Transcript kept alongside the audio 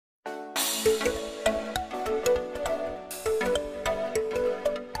Hi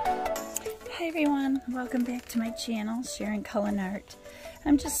everyone, welcome back to my channel, Sharon Cullen Art.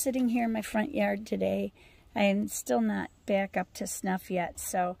 I'm just sitting here in my front yard today. I'm still not back up to snuff yet,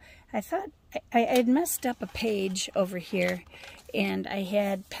 so I thought I had messed up a page over here and I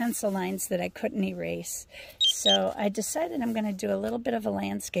had pencil lines that I couldn't erase. So I decided I'm going to do a little bit of a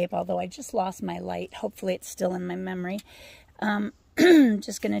landscape, although I just lost my light. Hopefully it's still in my memory.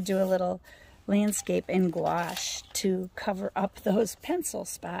 Just going to do a little landscape in gouache to cover up those pencil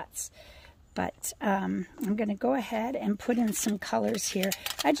spots. But I'm going to go ahead and put in some colors here.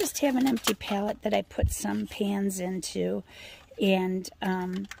 I just have an empty palette that I put some pans into, and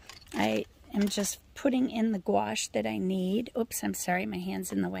I am just putting in the gouache that I need. Oops, I'm sorry, my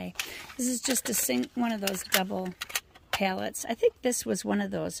hand's in the way. This is just one of those double palettes. I think this was one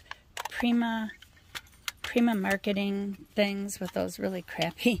of those Prima marketing things with those really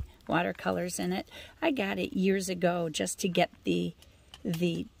crappy watercolors in it. I got it years ago just to get the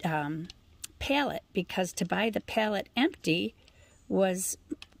palette, because to buy the palette empty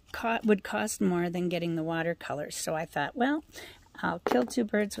would cost more than getting the watercolors. So I thought, well, I'll kill two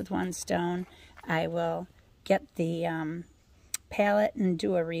birds with one stone. I will get the palette and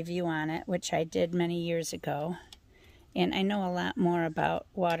do a review on it, which I did many years ago. And I know a lot more about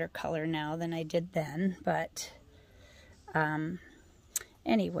watercolor now than I did then, but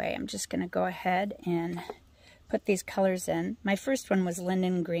anyway, I'm just going to go ahead and put these colors in. My first one was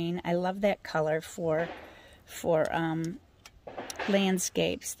linden green. I love that color for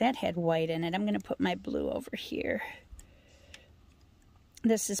landscapes. That had white in it. I'm going to put my blue over here.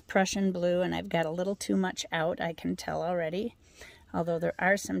 This is Prussian blue, and I've got a little too much out, I can tell already, although there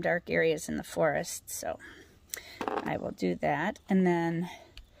are some dark areas in the forest, so I will do that. And then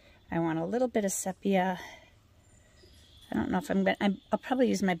I want a little bit of sepia. I don't know if I'll probably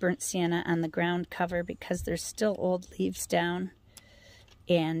use my burnt sienna on the ground cover because there's still old leaves down.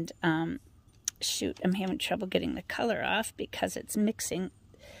 And shoot, I'm having trouble getting the color off because it's mixing.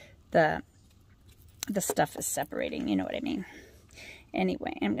 The stuff is separating, you know what I mean.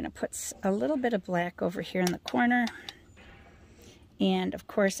 Anyway, I'm going to put a little bit of black over here in the corner. And of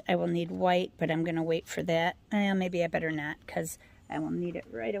course I will need white, but I'm going to wait for that. Maybe I better not, because I will need it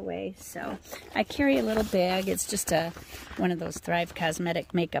right away. So I carry a little bag. It's just one of those Thrive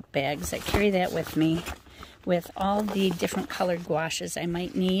Cosmetic makeup bags. I carry that with me with all the different colored gouaches I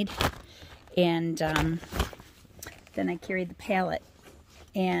might need. And then I carry the palette.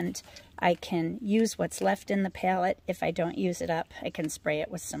 And I can use what's left in the palette. If I don't use it up, I can spray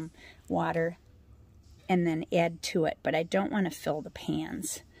it with some water and then add to it. But I don't want to fill the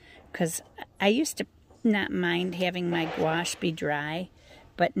pans, because I used to not mind having my gouache be dry,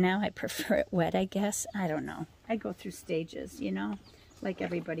 but now I prefer it wet, I guess. I don't know. I go through stages, you know, like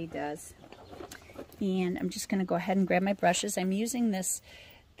everybody does. And I'm just going to go ahead and grab my brushes. I'm using this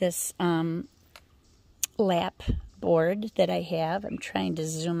lap board that I have. I'm trying to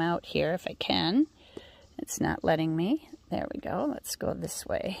zoom out here if I can. It's not letting me. There we go. Let's go this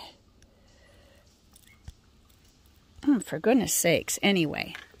way. For goodness sakes.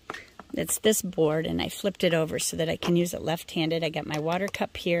 Anyway, it's this board, and I flipped it over so that I can use it left-handed. I got my water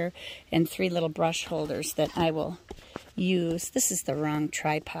cup here and 3 little brush holders that I will use. This is the wrong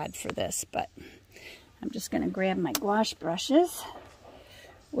tripod for this, but I'm just going to grab my gouache brushes,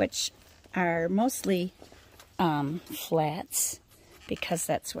 which are mostly flats, because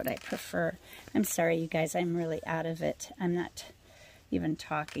that's what I prefer. I'm sorry, you guys, I'm really out of it. I'm not even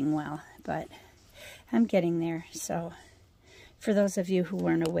talking well, but I'm getting there. So for those of you who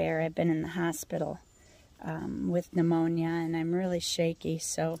weren't aware, I've been in the hospital with pneumonia, and I'm really shaky,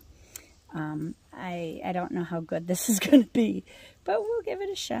 so I don't know how good this is going to be, but we'll give it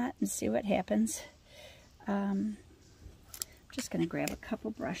a shot and see what happens. I'm just going to grab a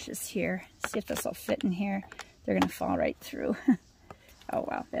couple brushes here, see if this will fit in here. They're going to fall right through. Oh,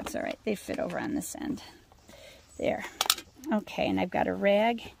 well, that's all right. They fit over on this end. There. Okay, and I've got a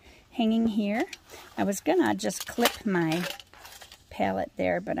rag hanging here. I was going to just clip my palette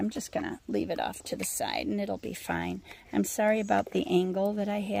there, but I'm just going to leave it off to the side, and it'll be fine. I'm sorry about the angle that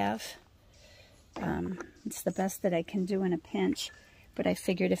I have. It's the best that I can do in a pinch, but I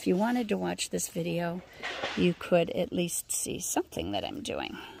figured if you wanted to watch this video, you could at least see something that I'm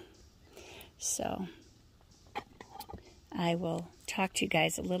doing. So I will talk to you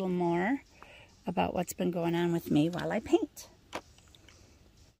guys a little more about what's been going on with me while I paint.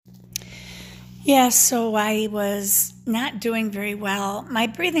 Yeah, so I was not doing very well. My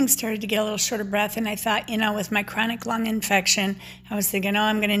breathing started to get a little short of breath, and I thought, you know, with my chronic lung infection, I was thinking, oh,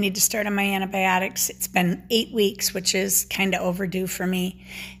 I'm going to need to start on my antibiotics. It's been 8 weeks, which is kind of overdue for me.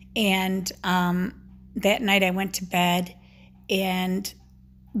 And that night I went to bed and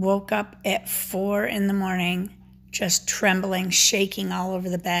woke up at 4 in the morning, just trembling, shaking all over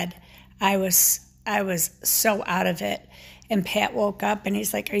the bed. I was so out of it. And Pat woke up and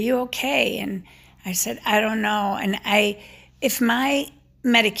he's like, "Are you okay?" And I said, "I don't know." And if my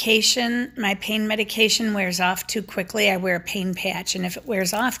medication, my pain medication wears off too quickly, I wear a pain patch. And if it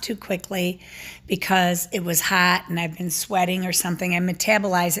wears off too quickly because it was hot and I've been sweating or something, I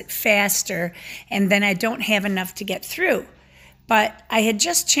metabolize it faster and then I don't have enough to get through. But I had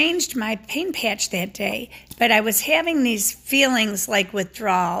just changed my pain patch that day, but I was having these feelings like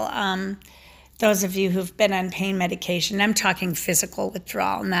withdrawal. Those of you who've been on pain medication, I'm talking physical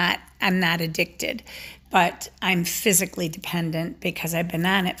withdrawal, I'm not addicted, but I'm physically dependent because I've been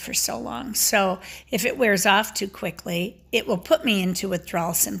on it for so long. So if it wears off too quickly, it will put me into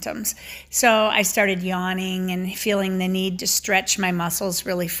withdrawal symptoms. So I started yawning and feeling the need to stretch my muscles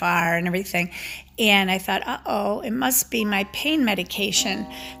really far and everything. And I thought, uh-oh, it must be my pain medication.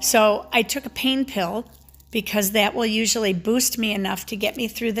 So I took a pain pill because that will usually boost me enough to get me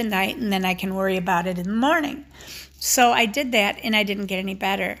through the night, and then I can worry about it in the morning. So I did that, and I didn't get any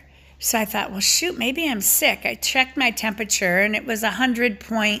better. So I thought, well, shoot, maybe I'm sick. I checked my temperature, and it was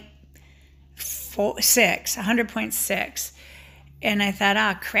 100.6. And I thought,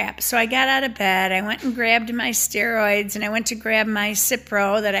 oh, crap. So I got out of bed. I went and grabbed my steroids, and I went to grab my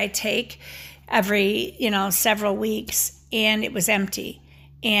Cipro that I take every, several weeks, and it was empty.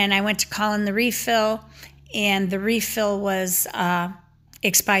 And I went to call in the refill, and the refill was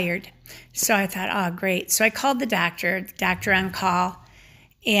expired. So I thought, oh, great. So I called the doctor on call.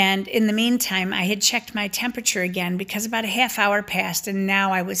 And in the meantime, I had checked my temperature again because about a half hour passed, and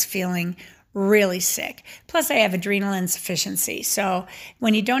now I was feeling really sick. Plus, I have adrenal insufficiency. So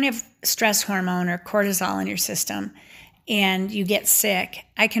when you don't have stress hormone or cortisol in your system and you get sick,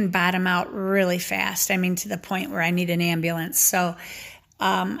 I can bottom out really fast. I mean, to the point where I need an ambulance. So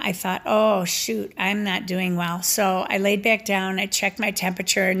I thought, oh, shoot, I'm not doing well. So I laid back down, I checked my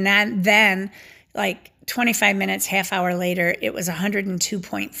temperature, and then like 25 minutes, half hour later, it was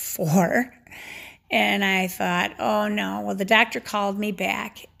 102.4. And I thought, oh, no. Well, the doctor called me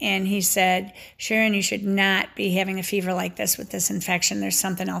back, and he said, Sharon, you should not be having a fever like this with this infection. There's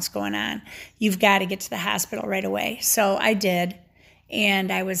something else going on. You've got to get to the hospital right away. So I did.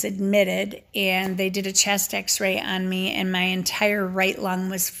 And I was admitted, and they did a chest x-ray on me, and my entire right lung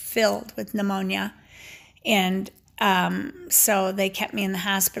was filled with pneumonia. And so they kept me in the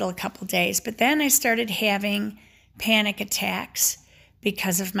hospital a couple days. But then I started having panic attacks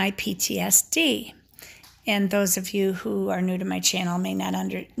because of my PTSD. And those of you who are new to my channel may not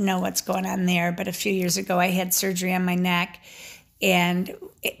know what's going on there, but a few years ago I had surgery on my neck. And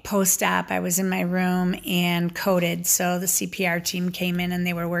post-op, I was in my room and coded. So the CPR team came in and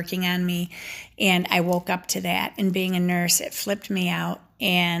they were working on me. And I woke up to that. And being a nurse, it flipped me out.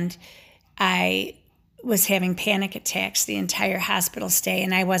 And I was having panic attacks the entire hospital stay.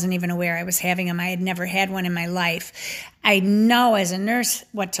 And I wasn't even aware I was having them. I had never had one in my life. I know as a nurse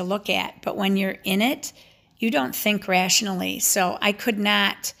what to look at. But when you're in it, you don't think rationally. So I could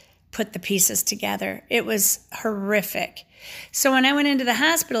not put the pieces together. It was horrific. So when I went into the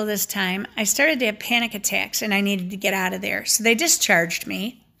hospital this time, I started to have panic attacks and I needed to get out of there. So they discharged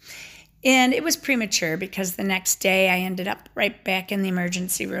me. And it was premature because the next day I ended up right back in the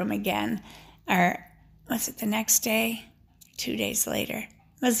emergency room again. Or was it the next day? 2 days later.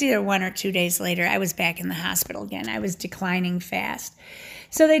 It was either 1 or 2 days later. I was back in the hospital again. I was declining fast.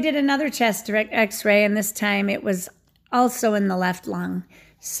 So they did another chest x-ray, and this time it was also in the left lung.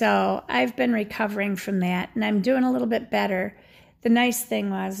 So I've been recovering from that, and I'm doing a little bit better. The nice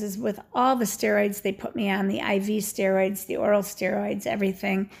thing is with all the steroids they put me on, the IV steroids, the oral steroids,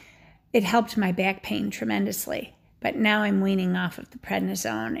 everything, it helped my back pain tremendously. But now I'm weaning off of the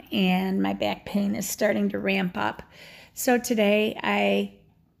prednisone, and my back pain is starting to ramp up. So today I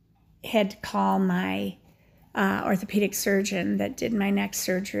had to call my orthopedic surgeon that did my neck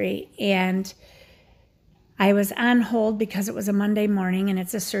surgery, and I was on hold because it was a Monday morning and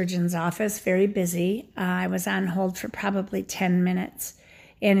it's a surgeon's office, very busy. I was on hold for probably 10 minutes.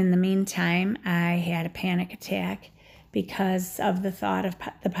 And in the meantime, I had a panic attack because of the thought of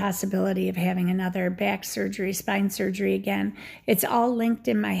the possibility of having another back surgery, spine surgery again. It's all linked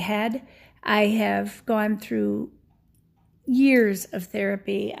in my head. I have gone through years of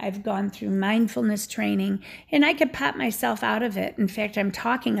therapy. I've gone through mindfulness training, and I could pop myself out of it. In fact, I'm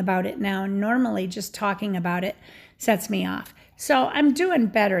talking about it now. Normally, just talking about it sets me off. So I'm doing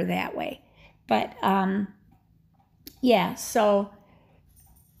better that way. But yeah, so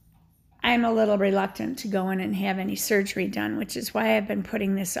I'm a little reluctant to go in and have any surgery done, which is why I've been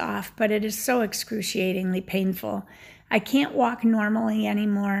putting this off, but it is so excruciatingly painful. I can't walk normally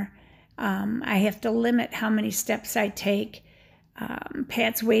anymore. I have to limit how many steps I take.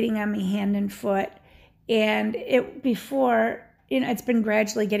 Pat's waiting on me hand and foot. And before, it's been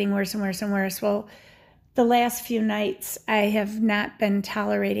gradually getting worse and worse and worse. Well, the last few nights, I have not been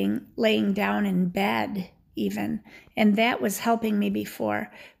tolerating laying down in bed even. And that was helping me before.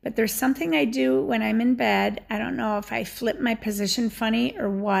 But there's something I do when I'm in bed. I don't know if I flip my position funny or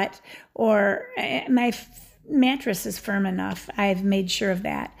what, or my mattress is firm enough. I've made sure of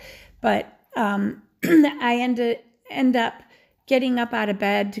that. But I end up getting up out of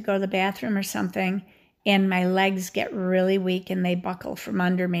bed to go to the bathroom or something, and my legs get really weak and they buckle from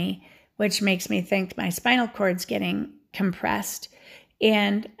under me, which makes me think my spinal cord's getting compressed.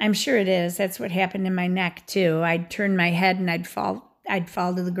 And I'm sure it is. That's what happened in my neck too. I'd turn my head and I'd fall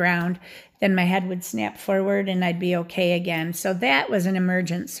to the ground. Then my head would snap forward and I'd be okay again. So that was an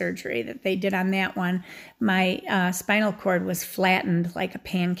emergent surgery that they did on that one. My spinal cord was flattened like a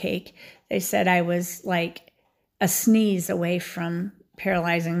pancake. They said I was like a sneeze away from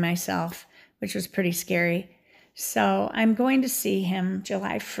paralyzing myself, which was pretty scary. So I'm going to see him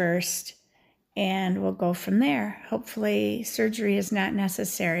July 1st. And we'll go from there. Hopefully surgery is not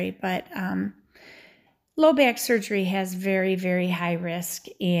necessary, but low back surgery has very, very high risk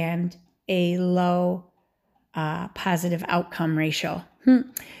and a low positive outcome ratio.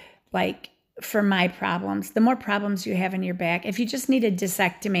 Like for my problems, the more problems you have in your back, if you just need a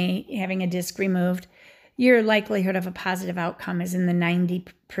discectomy, having a disc removed, your likelihood of a positive outcome is in the 90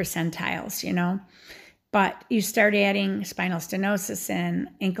 percentiles, But you start adding spinal stenosis in,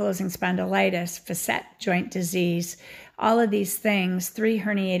 ankylosing spondylitis, facet joint disease, all of these things, 3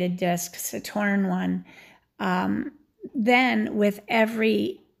 herniated discs, a torn one. Then with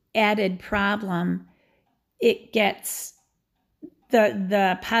every added problem, it gets,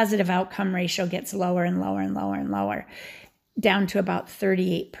 the positive outcome ratio gets lower and lower and lower and lower, down to about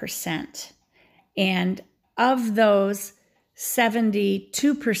 38%. And of those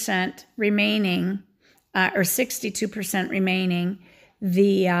 72% remaining, or 62% remaining,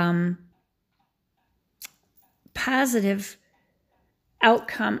 the positive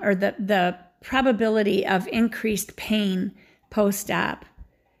outcome, or the probability of increased pain post-op,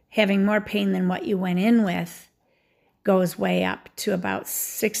 having more pain than what you went in with, goes way up to about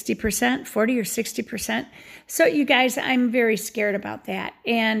 60%, 40 or 60%. So you guys, I'm very scared about that.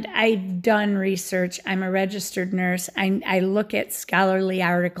 And I've done research. I'm a registered nurse. I look at scholarly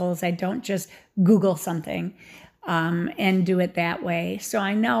articles. I don't just Google something and do it that way. So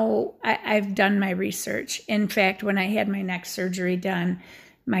I know I've done my research. In fact, when I had my neck surgery done,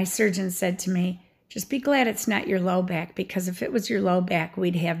 my surgeon said to me, just be glad it's not your low back, because if it was your low back,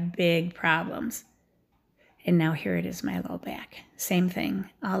 we'd have big problems. And now here it is, my low back. Same thing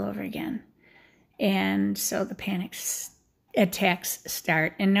all over again. And so the panic attacks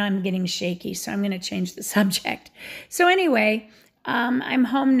start. And now I'm getting shaky, so I'm going to change the subject. So anyway, I'm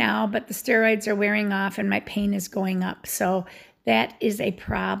home now, but the steroids are wearing off and my pain is going up. So that is a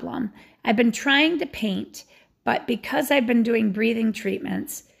problem. I've been trying to paint, but because I've been doing breathing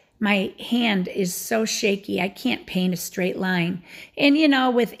treatments, my hand is so shaky, I can't paint a straight line. And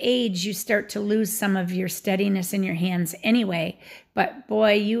with age, you start to lose some of your steadiness in your hands anyway. But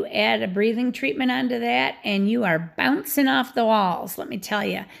boy, you add a breathing treatment onto that and you are bouncing off the walls, let me tell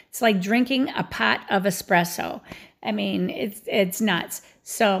you. It's like drinking a pot of espresso. I mean, it's nuts.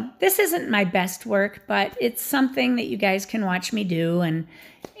 So this isn't my best work, but it's something that you guys can watch me do. And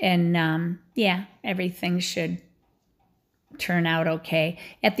yeah, everything should turn out okay.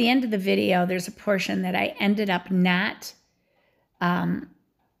 At the end of the video, there's a portion that I ended up not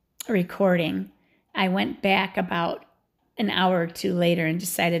recording. I went back about an hour or two later and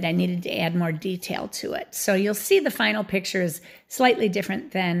decided I needed to add more detail to it. So you'll see the final picture is slightly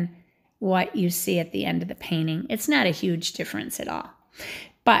different than what you see at the end of the painting. It's not a huge difference at all.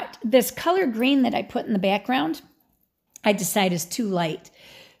 But this color green that I put in the background, I decide is too light.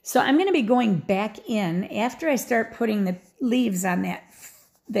 So I'm going to be going back in after I start putting the leaves on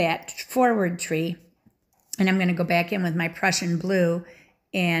that forward tree. And I'm going to go back in with my Prussian blue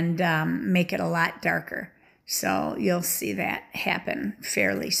and make it a lot darker. So you'll see that happen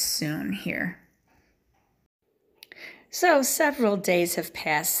fairly soon here. So several days have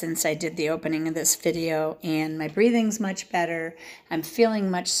passed since I did the opening of this video, and my breathing's much better. I'm feeling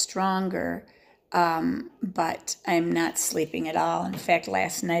much stronger, but I'm not sleeping at all. In fact,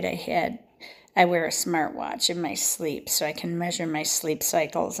 last night I had I wear a smartwatch in my sleep so I can measure my sleep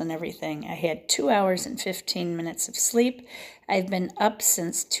cycles and everything. I had 2 hours and 15 minutes of sleep. I've been up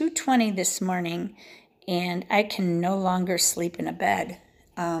since 2:20 this morning, and I can no longer sleep in a bed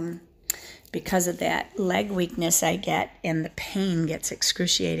because of that leg weakness I get, and the pain gets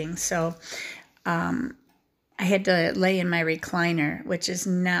excruciating. So I had to lay in my recliner, which is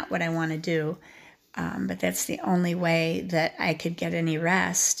not what I want to do. But that's the only way that I could get any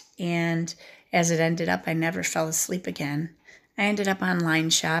rest. And as it ended up, I never fell asleep again. I ended up online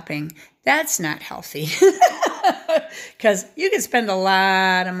shopping. That's not healthy because you can spend a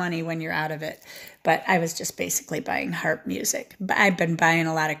lot of money when you're out of it. But I was just basically buying harp music. I've been buying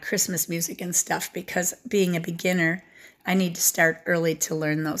a lot of Christmas music and stuff because being a beginner, I need to start early to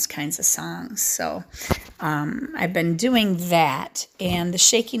learn those kinds of songs. So I've been doing that, and the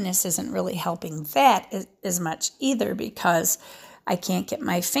shakiness isn't really helping that as much either because I can't get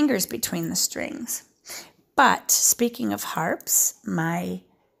my fingers between the strings. But speaking of harps, my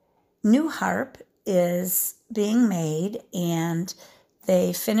new harp is being made, and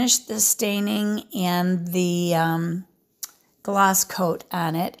they finished the staining and the gloss coat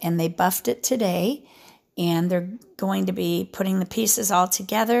on it, and they buffed it today, and they're going to be putting the pieces all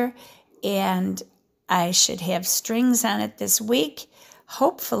together, and I should have strings on it this week.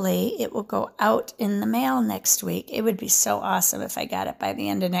 Hopefully, it will go out in the mail next week. It would be so awesome if I got it by the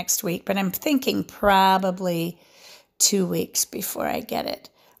end of next week, but I'm thinking probably 2 weeks before I get it.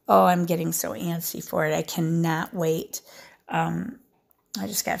 Oh, I'm getting so antsy for it. I cannot wait. I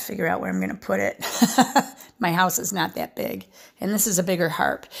just got to figure out where I'm going to put it. My house is not that big, and this is a bigger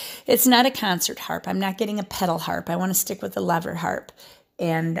harp. It's not a concert harp. I'm not getting a pedal harp. I want to stick with the lever harp.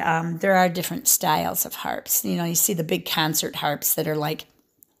 And there are different styles of harps. You know, you see the big concert harps that are like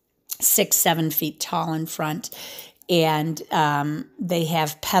 6-7 feet tall in front, and they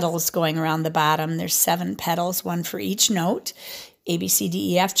have pedals going around the bottom. There's 7 pedals, one for each note, A, B, C,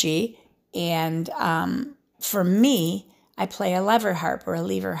 D, E, F, G. And for me, I play a lever harp or a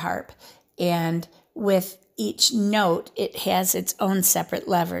lever harp, and with each note, it has its own separate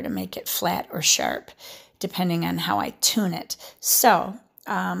lever to make it flat or sharp, depending on how I tune it. So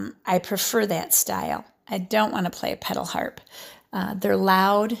I prefer that style. I don't want to play a pedal harp. They're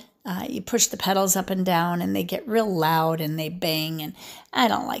loud. You push the pedals up and down, and they get real loud, and they bang, and I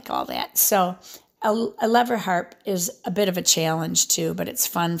don't like all that. So a lever harp is a bit of a challenge too, but it's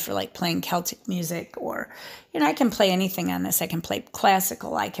fun for like playing Celtic music, or, you know, I can play anything on this. I can play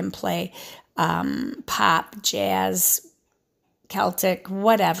classical. I can play pop, jazz, Celtic,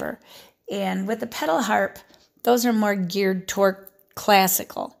 whatever. And with the pedal harp, those are more geared toward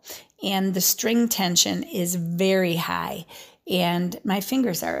classical, and the string tension is very high, and my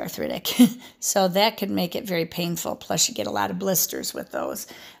fingers are arthritic, so that could make it very painful. Plus, you get a lot of blisters with those.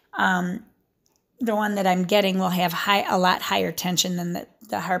 The one that I'm getting will have a lot higher tension than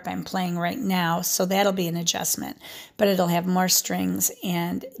the harp I'm playing right now, so that'll be an adjustment. But it'll have more strings,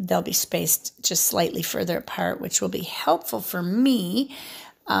 and they'll be spaced just slightly further apart, which will be helpful for me.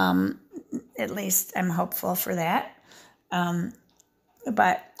 At least I'm hopeful for that.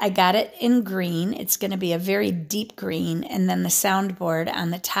 But I got it in green. It's going to be a very deep green, and then the soundboard on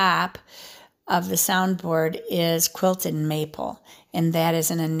the top of the soundboard is quilted maple, and that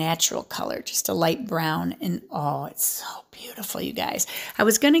is in a natural color, just a light brown, and oh, it's so beautiful, you guys. I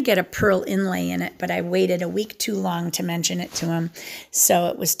was going to get a pearl inlay in it, but I waited a week too long to mention it to them, so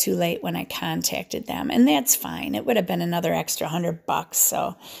it was too late when I contacted them, and that's fine. It would have been another extra $100,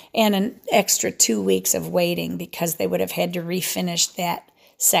 so, and an extra 2 weeks of waiting because they would have had to refinish that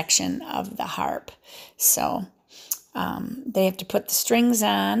section of the harp. So they have to put the strings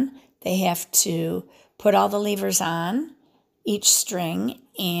on. They have to put all the levers on each string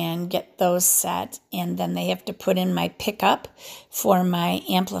and get those set. And then they have to put in my pickup for my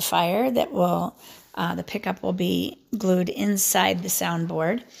amplifier that will, the pickup will be glued inside the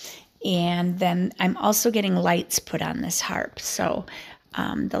soundboard. And then I'm also getting lights put on this harp. So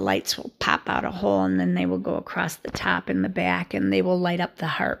the lights will pop out a hole, and then they will go across the top and the back, and they will light up the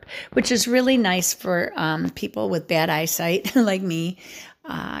harp, which is really nice for people with bad eyesight like me.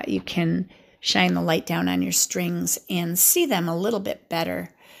 You can shine the light down on your strings and see them a little bit better.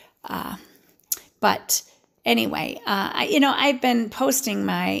 But anyway, I've been posting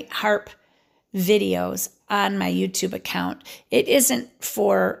my harp videos on my YouTube account. It isn't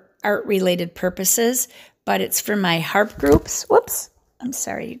for art-related purposes, but it's for my harp groups. Whoops. I'm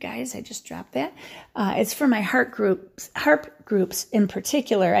sorry, you guys. I just dropped that. It's for my harp groups in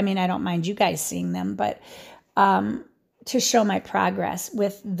particular. I mean, I don't mind you guys seeing them, but to show my progress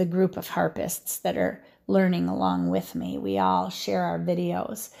with the group of harpists that are learning along with me. We all share our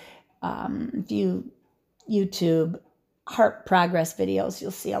videos, If you YouTube heart progress videos,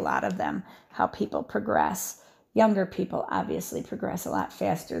 you'll see a lot of them, how people progress. Younger people obviously progress a lot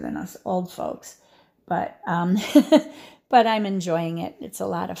faster than us old folks, but but I'm enjoying it. It's a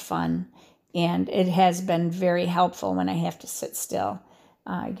lot of fun, and it has been very helpful when I have to sit still.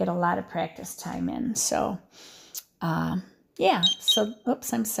 I get a lot of practice time in. So yeah, so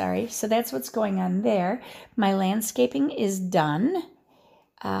oops, I'm sorry. So that's what's going on there. My landscaping is done.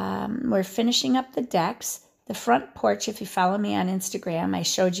 We're finishing up the decks. The front porch, if you follow me on Instagram, I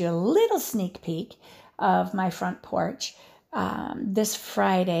showed you a little sneak peek of my front porch. This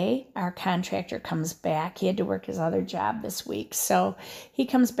Friday, our contractor comes back. He had to work his other job this week. So he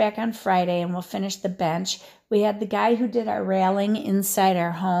comes back on Friday and we'll finish the bench. We had the guy who did our railing inside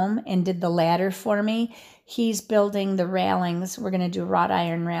our home and did the ladder for me. He's building the railings. We're going to do wrought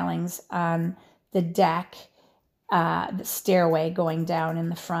iron railings on the deck, the stairway going down in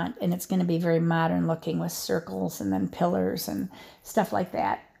the front. And it's going to be very modern looking with circles and then pillars and stuff like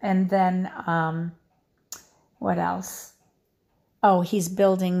that. And then what else? Oh, he's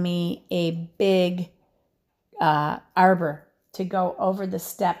building me a big arbor to go over the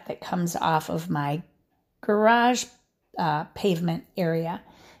step that comes off of my garage pavement area.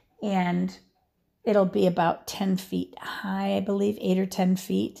 And it'll be about 10 feet high, I believe, 8 or 10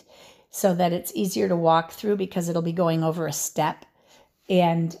 feet, so that it's easier to walk through because it'll be going over a step.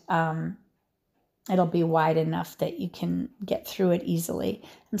 And it'll be wide enough that you can get through it easily.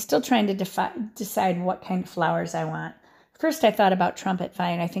 I'm still trying to decide what kind of flowers I want. First, I thought about trumpet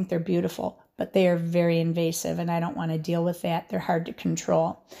vine. I think they're beautiful, but they are very invasive, and I don't want to deal with that. They're hard to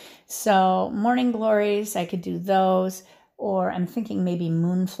control. So morning glories, I could do those, or I'm thinking maybe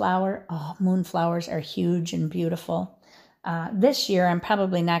moonflower. Oh, moonflowers are huge and beautiful. This year, I'm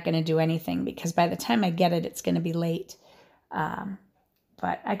probably not going to do anything because by the time I get it, it's going to be late.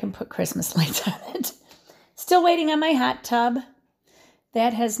 But I can put Christmas lights on it. Still waiting on my hot tub.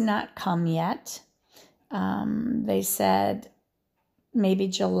 That has not come yet. They said maybe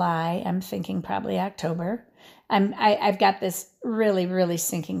July. I'm thinking probably October. I've got this really, really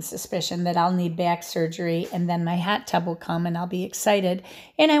sinking suspicion that I'll need back surgery and then my hot tub will come and I'll be excited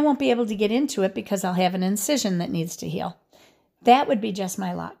and I won't be able to get into it because I'll have an incision that needs to heal. That would be just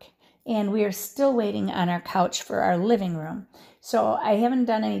my luck. And we are still waiting on our couch for our living room. So I haven't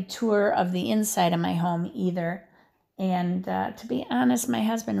done any tour of the inside of my home either. And to be honest, my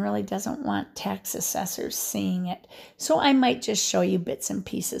husband really doesn't want tax assessors seeing it. So I might just show you bits and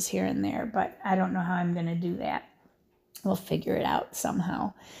pieces here and there, but I don't know how I'm going to do that. We'll figure it out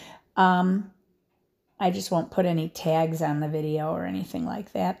somehow. I just won't put any tags on the video or anything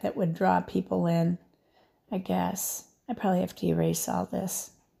like that that would draw people in, I guess. I probably have to erase all this.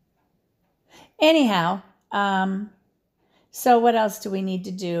 Anyhow, so what else do we need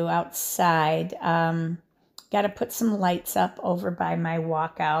to do outside? Got to put some lights up over by my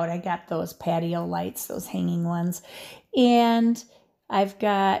walkout. I got those patio lights, those hanging ones. And we've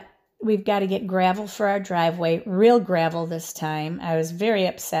got to get gravel for our driveway, real gravel this time. I was very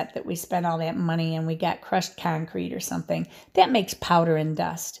upset that we spent all that money and we got crushed concrete or something. That makes powder and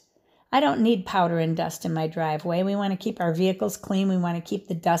dust. I don't need powder and dust in my driveway. We want to keep our vehicles clean. We want to keep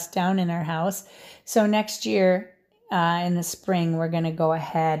the dust down in our house. So next year in the spring, we're going to go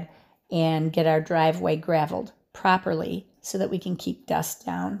ahead and get our driveway graveled properly so that we can keep dust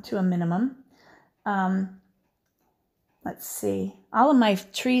down to a minimum. Let's see. All of my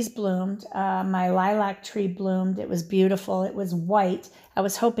trees bloomed. My lilac tree bloomed. It was beautiful. It was white. I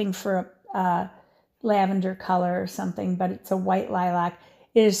was hoping for a lavender color or something, but it's a white lilac.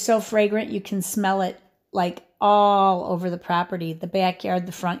 It is so fragrant. You can smell it like all over the property, the backyard,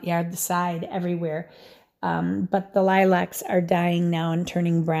 the front yard, the side, everywhere. But the lilacs are dying now and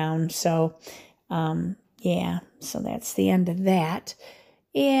turning brown. So, yeah, so that's the end of that.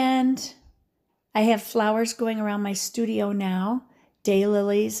 And I have flowers going around my studio now,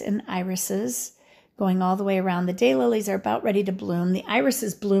 daylilies and irises going all the way around. The daylilies are about ready to bloom. The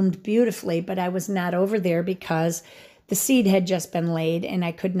irises bloomed beautifully, but I was not over there because the seed had just been laid and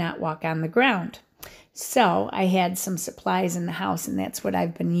I could not walk on the ground. So I had some supplies in the house and that's what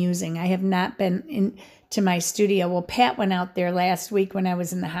I've been using. I have not been into my studio. Well, Pat went out there last week when I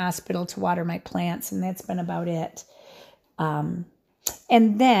was in the hospital to water my plants and that's been about it. And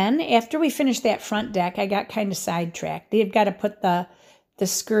then after we finished that front deck, I got kind of sidetracked. They've got to put the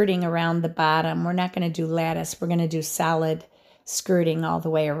skirting around the bottom. We're not going to do lattice. We're going to do solid skirting all the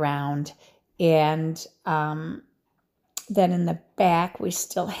way around. And then in the back, we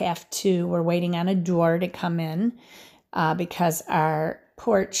still have we're waiting on a door to come in because our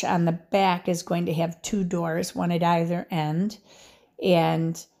porch on the back is going to have 2 doors, one at either end.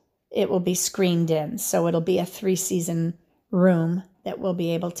 And it will be screened in. So it'll be a 3-season room that we'll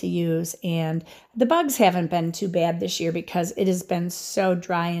be able to use. And the bugs haven't been too bad this year because it has been so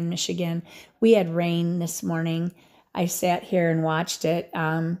dry in Michigan. We had rain this morning. I sat here and watched it.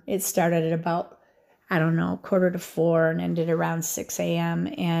 It started at about, I don't know, 3:45 and ended around 6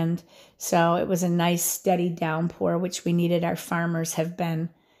 a.m. And so it was a nice steady downpour, which we needed. Our farmers have been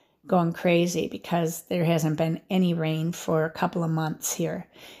going crazy because there hasn't been any rain for a couple of months here.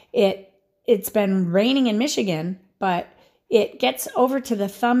 It's been raining in Michigan, but it gets over to the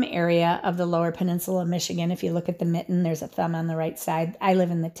thumb area of the lower peninsula of Michigan. If you look at the mitten, there's a thumb on the right side. I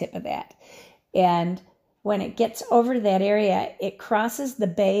live in the tip of that. And when it gets over to that area, it crosses the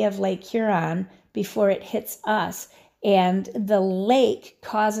bay of Lake Huron before it hits us. And the lake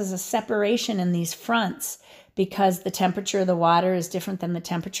causes a separation in these fronts because the temperature of the water is different than the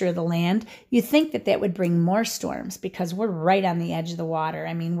temperature of the land. You think that that would bring more storms because we're right on the edge of the water.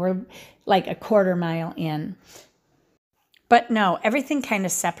 I mean, we're like a 1/4 mile in. But no, everything kind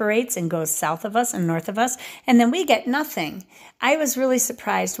of separates and goes south of us and north of us, and then we get nothing. I was really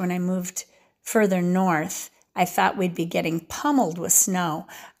surprised when I moved further north. I thought we'd be getting pummeled with snow.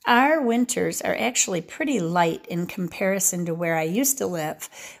 Our winters are actually pretty light in comparison to where I used to live,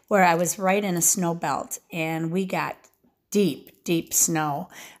 where I was right in a snow belt, and we got deep, deep snow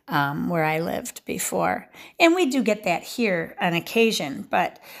where I lived before. And we do get that here on occasion,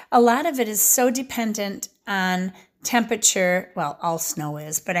 but a lot of it is so dependent on temperature. Well, all snow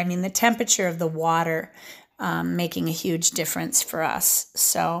is, but I mean the temperature of the water making a huge difference for us.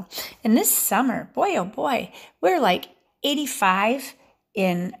 So, and this summer, boy, oh boy, we're like 85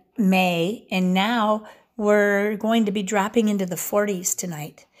 in May, and now we're going to be dropping into the 40s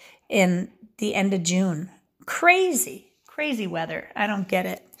tonight in the end of June. Crazy, crazy weather. I don't get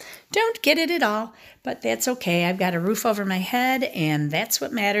it. Don't get it at all, but that's okay. I've got a roof over my head, and that's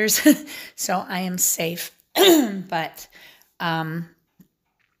what matters. So I am safe. But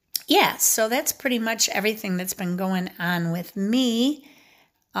yeah, so that's pretty much everything that's been going on with me,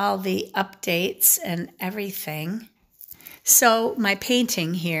 all the updates and everything. So my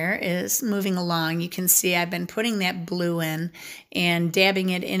painting here is moving along. You can see I've been putting that blue in and dabbing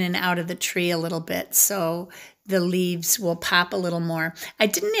it in and out of the tree a little bit so the leaves will pop a little more. I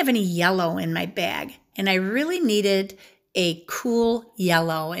didn't have any yellow in my bag, and I really needed a cool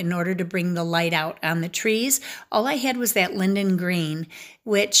yellow in order to bring the light out on the trees. All I had was that linden green,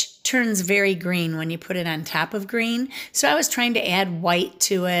 which turns very green when you put it on top of green. So I was trying to add white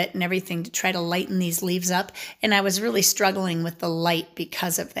to it and everything to try to lighten these leaves up, and I was really struggling with the light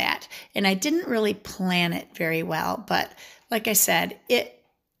because of that. And I didn't really plan it very well, but like I said, it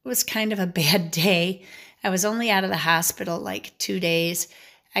was kind of a bad day. I was only out of the hospital like 2 days.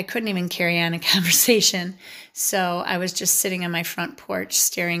 I couldn't even carry on a conversation. So I was just sitting on my front porch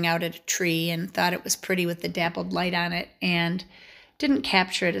staring out at a tree and thought it was pretty with the dappled light on it and didn't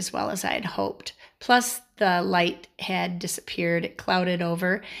capture it as well as I had hoped. Plus the light had disappeared, it clouded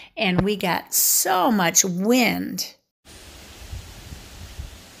over, and we got so much wind.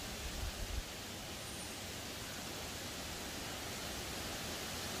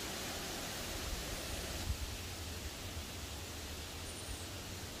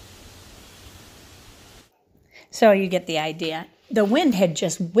 So you get the idea. The wind had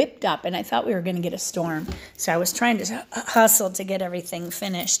just whipped up, and I thought we were going to get a storm. So I was trying to hustle to get everything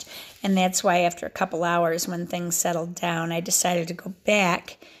finished. And that's why after a couple hours, when things settled down, I decided to go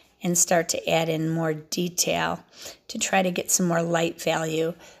back and start to add in more detail to try to get some more light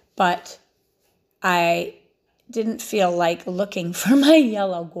value. But I didn't feel like looking for my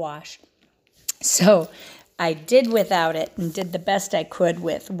yellow gouache. So I did without it and did the best I could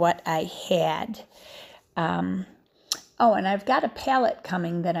with what I had. Oh, and I've got a palette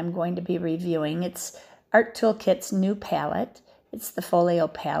coming that I'm going to be reviewing. It's Art Toolkit's new palette. It's the Folio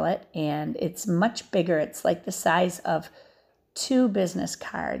palette, and it's much bigger. It's like the size of 2 business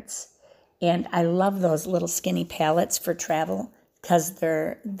cards. And I love those little skinny palettes for travel because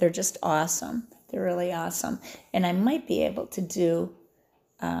they're just awesome. They're really awesome. And I might be able to do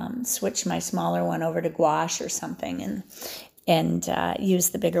switch my smaller one over to gouache or something and use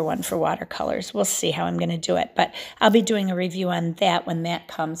the bigger one for watercolors. We'll see how I'm going to do it. But I'll be doing a review on that when that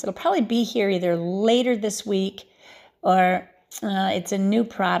comes. It'll probably be here either later this week or it's a new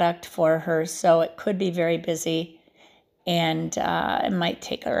product for her, so it could be very busy. And it might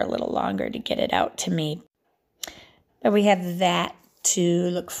take her a little longer to get it out to me. But we have that to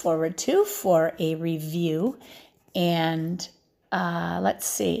look forward to for a review. And let's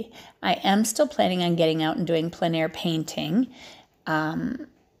see. I am still planning on getting out and doing plein air painting.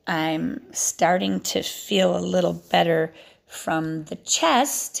 I'm starting to feel a little better from the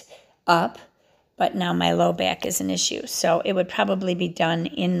chest, up, but now my low back is an issue. So it would probably be done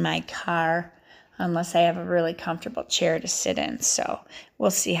in my car unless I have a really comfortable chair to sit in. So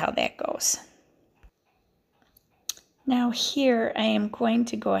we'll see how that goes. Now here I am going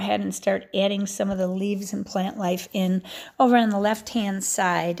to go ahead and start adding some of the leaves and plant life in over on the left-hand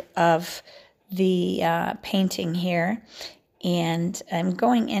side of the painting here. And I'm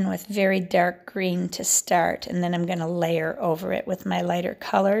going in with very dark green to start, and then I'm going to layer over it with my lighter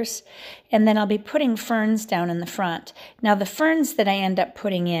colors. And then I'll be putting ferns down in the front. Now the ferns that I end up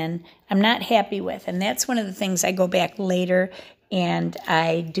putting in, I'm not happy with, and that's one of the things I go back later and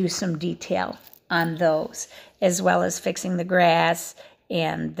I do some detail on those, as well as fixing the grass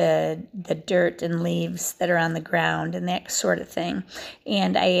and the dirt and leaves that are on the ground and that sort of thing.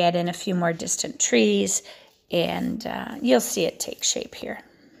 And I add in a few more distant trees, and you'll see it take shape here.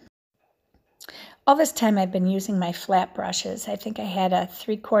 All this time I've been using my flat brushes. I think I had a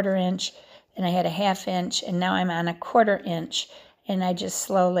 3/4 inch and I had a 1/2 inch, and now I'm on a 1/4 inch, and I just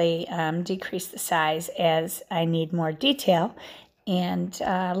slowly decrease the size as I need more detail. And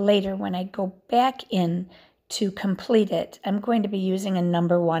later when I go back in to complete it, I'm going to be using a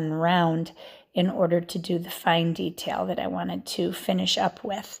number 1 round in order to do the fine detail that I wanted to finish up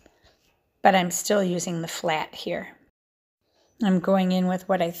with. But I'm still using the flat here. I'm going in with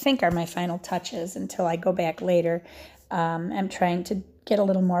what I think are my final touches until I go back later. I'm trying to get a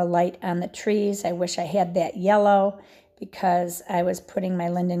little more light on the trees. I wish I had that yellow because I was putting my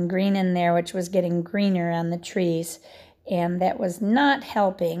linden green in there, which was getting greener on the trees, and that was not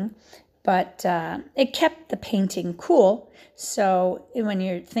helping, but it kept the painting cool. So when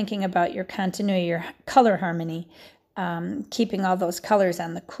you're thinking about your continuity, your color harmony, keeping all those colors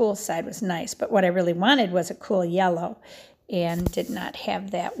on the cool side was nice. But what I really wanted was a cool yellow, and did not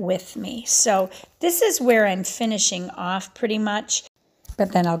have that with me. So this is where I'm finishing off pretty much.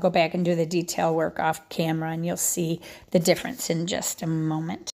 But then I'll go back and do the detail work off camera, and you'll see the difference in just a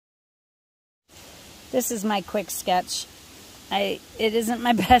moment. This is my quick sketch. It isn't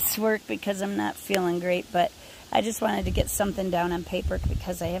my best work because I'm not feeling great, but I just wanted to get something down on paper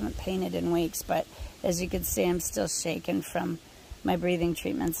because I haven't painted in weeks. But as you can see, I'm still shaking from my breathing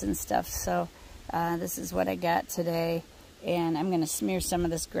treatments and stuff. So this is what I got today. And I'm going to smear some of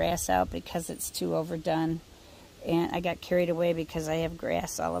this grass out because it's too overdone. And I got carried away because I have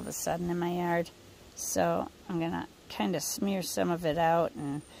grass all of a sudden in my yard. So I'm going to kind of smear some of it out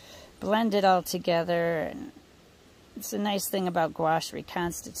and blend it all together. And it's a nice thing about gouache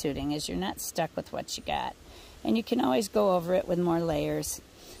reconstituting is you're not stuck with what you got. And you can always go over it with more layers.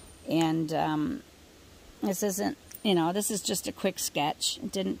 And this isn't, this is just a quick sketch.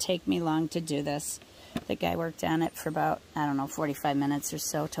 It didn't take me long to do this. I think I worked on it for about, 45 minutes or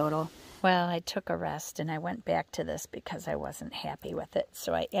so total. Well, I took a rest and I went back to this because I wasn't happy with it.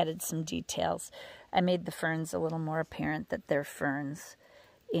 So I added some details. I made the ferns a little more apparent that they're ferns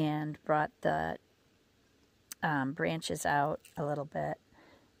and brought the branches out a little bit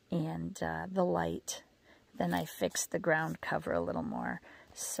and the light. Then I fixed the ground cover a little more.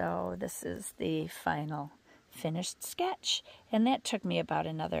 So this is the final finished sketch. And that took me about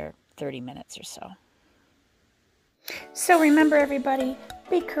another 30 minutes or so. So remember, everybody,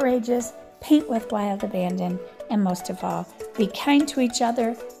 be courageous, paint with wild abandon, and most of all, be kind to each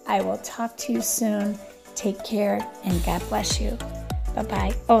other. I will talk to you soon. Take care, and God bless you.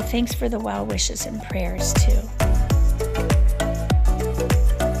 Bye-bye. Oh, thanks for the well wishes and prayers, too.